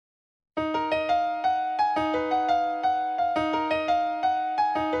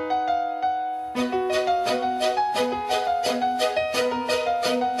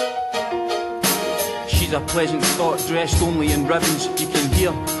She's a pleasant thought dressed only in ribbons. You can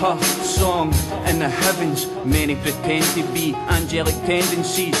hear her song in the heavens. Many pretend to be angelic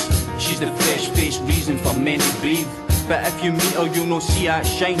tendencies. She's the fresh-faced reason for men to breathe. But if you meet her, you'll not see that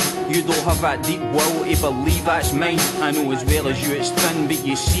shine. You don't have that deep will to believe that's mine. I know as well as you it's thin, but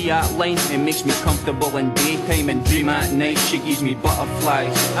you see that line. It makes me comfortable in daytime and dream at night. She gives me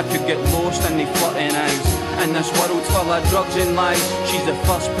butterflies. I could get lost in the flirting eyes. In this world full of drugs and lies, she's the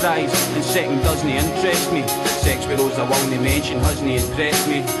first prize, and second doesn't interest me. Sex with those I won't mention hasn't impressed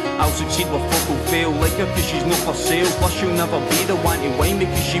me. I'll succeed where folk will fail, like her cause she's not for sale. Plus she'll never be the one to whine me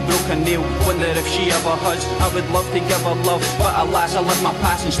cause she broke a nail. Wonder if she ever has, I would love to give her love, but alas I live my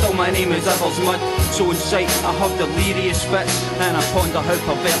past and still my name is others' mud. So in sight I have delirious fits, and I ponder how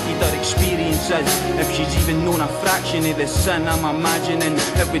perverted her experience is. If she's even known a fraction of the sin I'm imagining,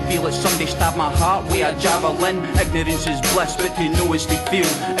 it would be like somebody stabbed my heart with a javelin. Ignorance is bliss, but to know is to feel,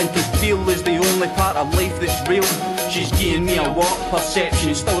 and to feel is the only part of life that's real. She's giving me a warped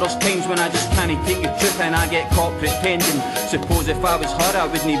perception. Still there's times when I just can't take the truth and I get caught pretending. Suppose if I was her I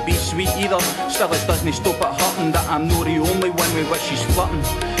wouldn't be sweet either. Still it doesn't stop it hurting that I'm not the only one with which she's flirting.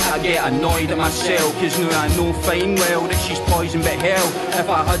 I get annoyed at myself cause now I know fine well that she's poison but hell. If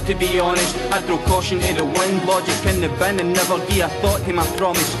I had to be honest, I'd throw caution to the wind, logic in the bin and never give a thought to my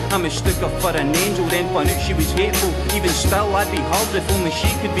promise. I mistook her for an angel, then found out she was hateful. Even still I'd be hard if only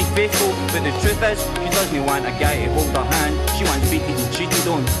she could be faithful. But the truth is, she doesn't want a guy to hold her hand. She wants beaten and cheated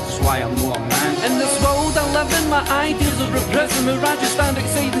on, that's why I'm not a man. In this world I live in, my ideas are a prison where I just stand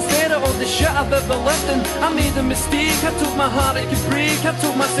outside and stare at all the shit I've ever lived in. I made a mistake, I told my heart it could break. I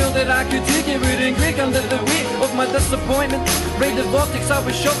told myself that I could take it, wouldn't break under the weight of my disappointment. Ride the vortex I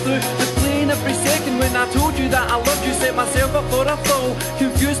was shot through, the plane every second. When I told you that I loved you, set myself up for a fall.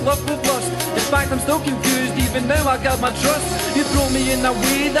 Confused love with lust, in fact I'm still confused. Even now I got my trust. You throw me in a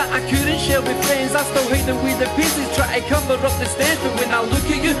way that I couldn't share with friends. I still hate the way the pieces try to cover up the stench. But when I look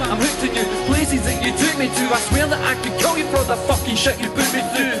at you, I'm hooked on you. Places that you took me to, I swear that I could kill you for the fucking shit you put me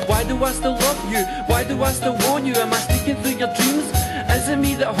through. Why do I still love you? Why do I still want you? Am I sneaking through your dreams? Is it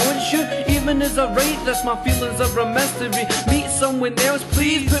me that haunts you? Even as I write this, my feelings are a mystery. Meet someone else,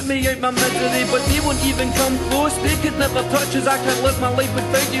 please put me out my misery. But they won't even come close, they could never touch us. I can't live my life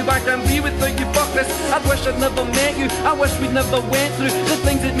without you, I can't be without you, fuck this. I wish I'd never met you, I wish we'd never went through the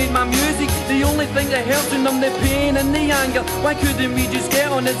things that made my music the only thing that helps to numb the pain and the anger. Why couldn't we just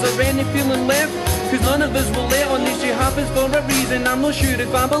get on? Is there any feeling left? Cause none of us will let on, this shit happens for a reason. I'm not sure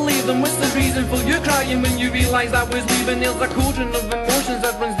if I believe them. What's the reason for you crying when you realise I was leaving? There's a cauldron of emotions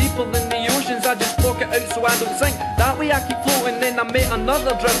that runs deeper than the oceans. I just block it out so I don't sink. That way I keep floating. Then I met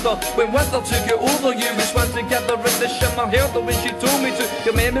another drifter when winter took it over you. We swam together in the shimmer, held her when she told me to.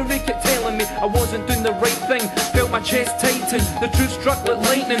 Your memory kept telling me I wasn't doing the right thing. Felt my chest tighten, the truth struck like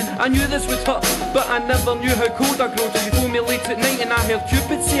lightning. I knew this would hurt, but I never knew how cold I grew till you phoned me late at night and I heard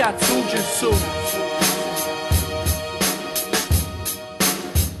Cupid say I told you so.